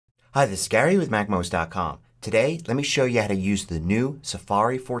Hi, this is Gary with MACMOST.com. Today, let me show you how to use the new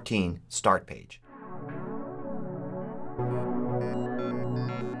Safari 14 Start page.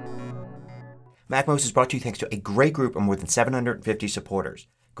 MACMOST is brought to you thanks to a great group of more than 750 supporters.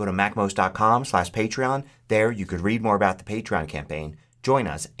 Go to MACMOST.com/Patreon. There you could read more about the Patreon campaign, join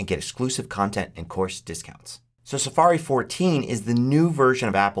us, and get exclusive content and course discounts. So Safari 14 is the new version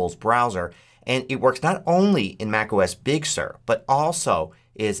of Apple's browser, and it works not only in macOS Big Sur but also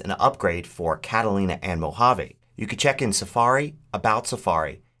is an upgrade for Catalina and Mojave. You can check in Safari, About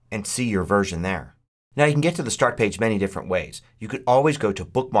Safari, and see your version there. Now you can get to the Start page many different ways. You could always go to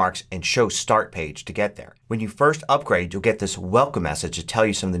Bookmarks and Show Start page to get there. When you first upgrade, you'll get this welcome message to tell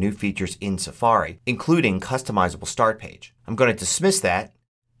you some of the new features in Safari, including customizable Start page. I'm going to dismiss that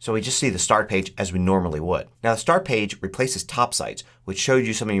so we just see the Start page as we normally would. Now the Start page replaces Top Sites, which showed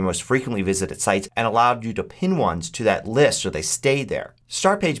you some of your most frequently visited sites and allowed you to pin ones to that list so they stayed there.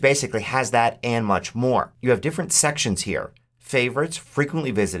 Start page basically has that and much more. You have different sections here. Favorites,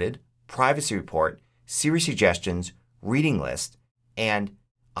 Frequently Visited, Privacy Report, Siri Suggestions, Reading List, and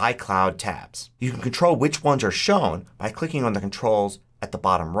iCloud tabs. You can control which ones are shown by clicking on the controls at the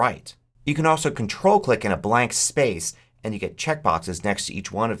bottom right. You can also control click in a blank space and you get checkboxes next to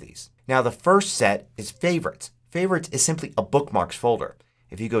each one of these. Now the first set is Favorites. Favorites is simply a bookmarks folder.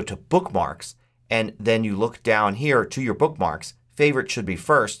 If you go to Bookmarks and then you look down here to your bookmarks, Favorites should be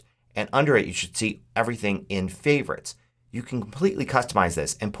first, and under it you should see everything in Favorites. You can completely customize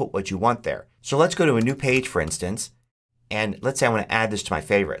this and put what you want there. So let's go to a new page, for instance, and let's say I want to add this to my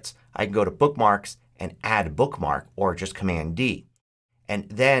favorites. I can go to Bookmarks and Add Bookmark, or just Command D. And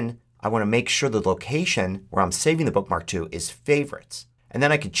then I want to make sure the location where I'm saving the bookmark to is Favorites. And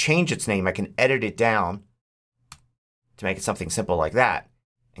then I can change its name. I can edit it down to make it something simple like that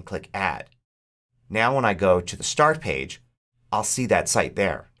and click Add. Now when I go to the Start page, I'll see that site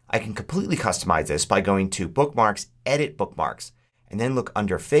there. I can completely customize this by going to Bookmarks, Edit Bookmarks, and then look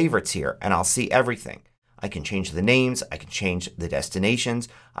under Favorites here and I'll see everything. I can change the names. I can change the destinations.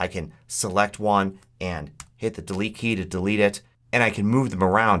 I can select one and hit the delete key to delete it. And I can move them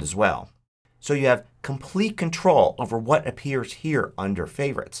around as well. So you have complete control over what appears here under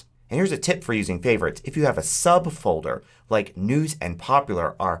Favorites. And here's a tip for using Favorites. If you have a subfolder like News and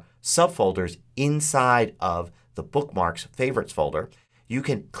Popular are subfolders inside of the Bookmarks Favorites folder, you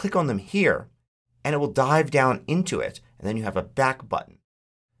can click on them here and it will dive down into it, and then you have a back button.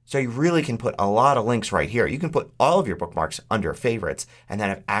 So you really can put a lot of links right here. You can put all of your bookmarks under Favorites and then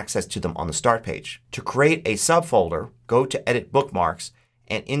have access to them on the Start page. To create a subfolder, go to Edit Bookmarks,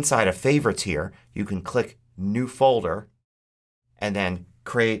 and inside of Favorites here you can click New Folder and then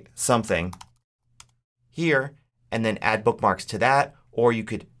create something here and then add bookmarks to that, or you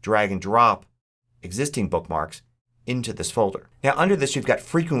could drag and drop existing bookmarks into this folder. Now under this you've got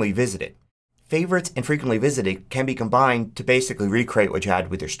Frequently Visited. Favorites and Frequently Visited can be combined to basically recreate what you had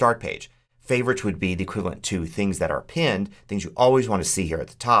with your Start page. Favorites would be the equivalent to things that are pinned, things you always want to see here at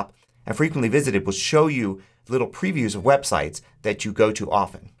the top. And Frequently Visited will show you little previews of websites that you go to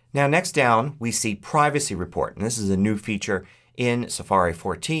often. Now next down we see Privacy Report. And this is a new feature in Safari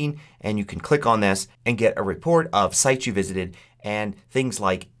 14. And you can click on this and get a report of sites you visited and things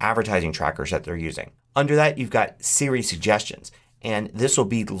like advertising trackers that they're using. Under that you've got Siri Suggestions. And this will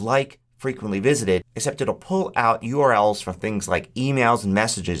be like Frequently Visited, except it'll pull out URLs from things like emails and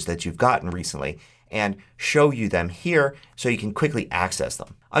messages that you've gotten recently and show you them here so you can quickly access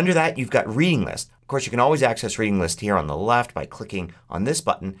them. Under that you've got Reading List. Of course you can always access Reading List here on the left by clicking on this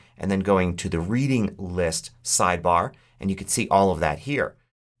button and then going to the Reading List sidebar, and you can see all of that here.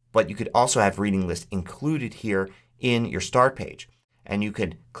 But you could also have Reading List included here in your Start page, and you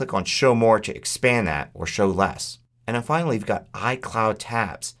could click on Show More to expand that or Show Less. And then finally you've got iCloud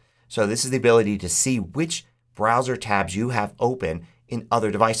tabs. So this is the ability to see which browser tabs you have open in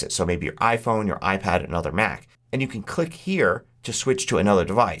other devices. So maybe your iPhone, your iPad, another Mac. And you can click here to switch to another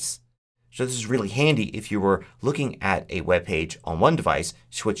device. So this is really handy if you were looking at a web page on one device,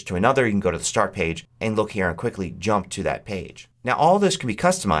 switch to another, you can go to the Start page and look here and quickly jump to that page. Now all this can be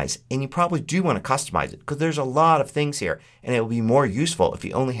customized, and you probably do want to customize it because there's a lot of things here and it will be more useful if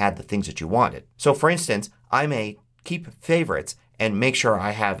you only had the things that you wanted. So for instance, I may keep Favorites and make sure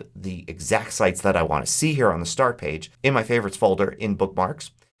I have the exact sites that I want to see here on the Start page in my Favorites folder in Bookmarks.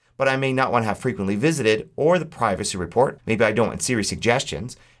 But I may not want to have Frequently Visited or the Privacy Report. Maybe I don't want Siri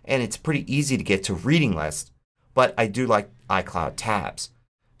Suggestions. And it's pretty easy to get to Reading List. But I do like iCloud tabs.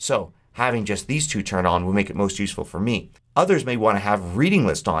 So having just these two turned on will make it most useful for me. Others may want to have Reading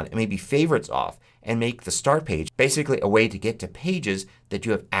List on and maybe Favorites off and make the Start page basically a way to get to pages that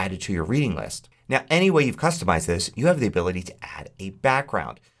you have added to your reading list. Now any way you've customized this, you have the ability to add a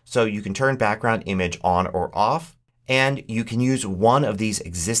background. So you can turn background image on or off, and you can use one of these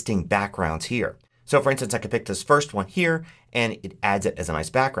existing backgrounds here. So for instance, I could pick this first one here and it adds it as a nice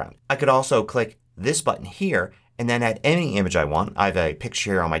background. I could also click this button here and then add any image I want. I have a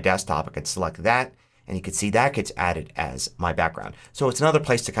picture here on my desktop. I could select that and you can see that gets added as my background. So it's another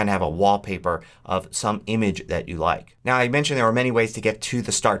place to kind of have a wallpaper of some image that you like. Now I mentioned there are many ways to get to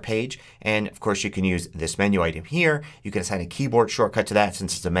the start page, and of course you can use this menu item here. You can assign a keyboard shortcut to that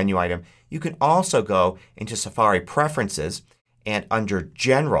since it's a menu item. You can also go into Safari Preferences, and under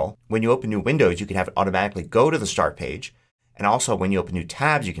General, when you open new windows you can have it automatically go to the start page, and also when you open new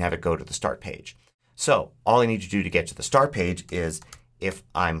tabs you can have it go to the start page. So all I need to do to get to the start page is, if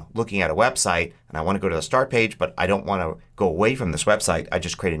I'm looking at a website and I want to go to the start page but I don't want to go away from this website, I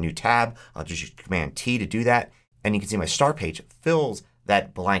just create a new tab. I'll just use Command T to do that, and you can see my start page fills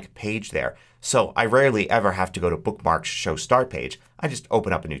that blank page there. So I rarely ever have to go to Bookmarks Show Start Page. I just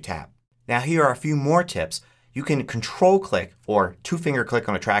open up a new tab. Now here are a few more tips. You can control click or two-finger click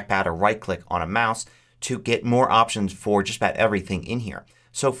on a trackpad or right click on a mouse to get more options for just about everything in here.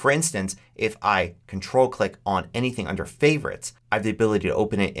 So for instance, if I control click on anything under Favorites, I have the ability to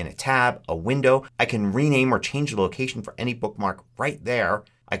open it in a tab, a window. I can rename or change the location for any bookmark right there.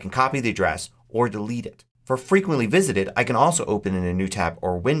 I can copy the address or delete it. For frequently visited, I can also open in a new tab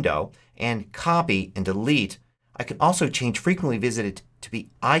or window and copy and delete. I can also change frequently visited to be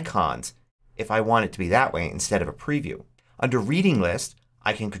icons if I want it to be that way instead of a preview. Under Reading List,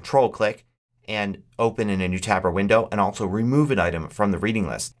 I can control click and open in a new tab or window and also remove an item from the reading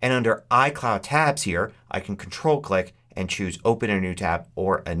list. And under iCloud tabs here I can control click and choose open in a new tab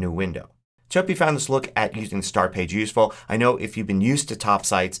or a new window. So I hope you found this look at using the start page useful. I know if you've been used to top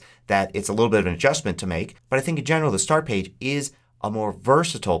sites that it's a little bit of an adjustment to make, but I think in general the start page is a more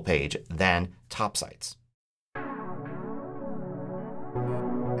versatile page than top sites.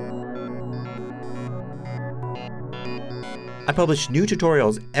 I publish new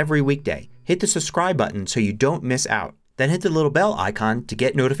tutorials every weekday. Hit the subscribe button so you don't miss out. Then hit the little bell icon to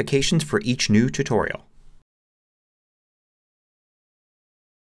get notifications for each new tutorial.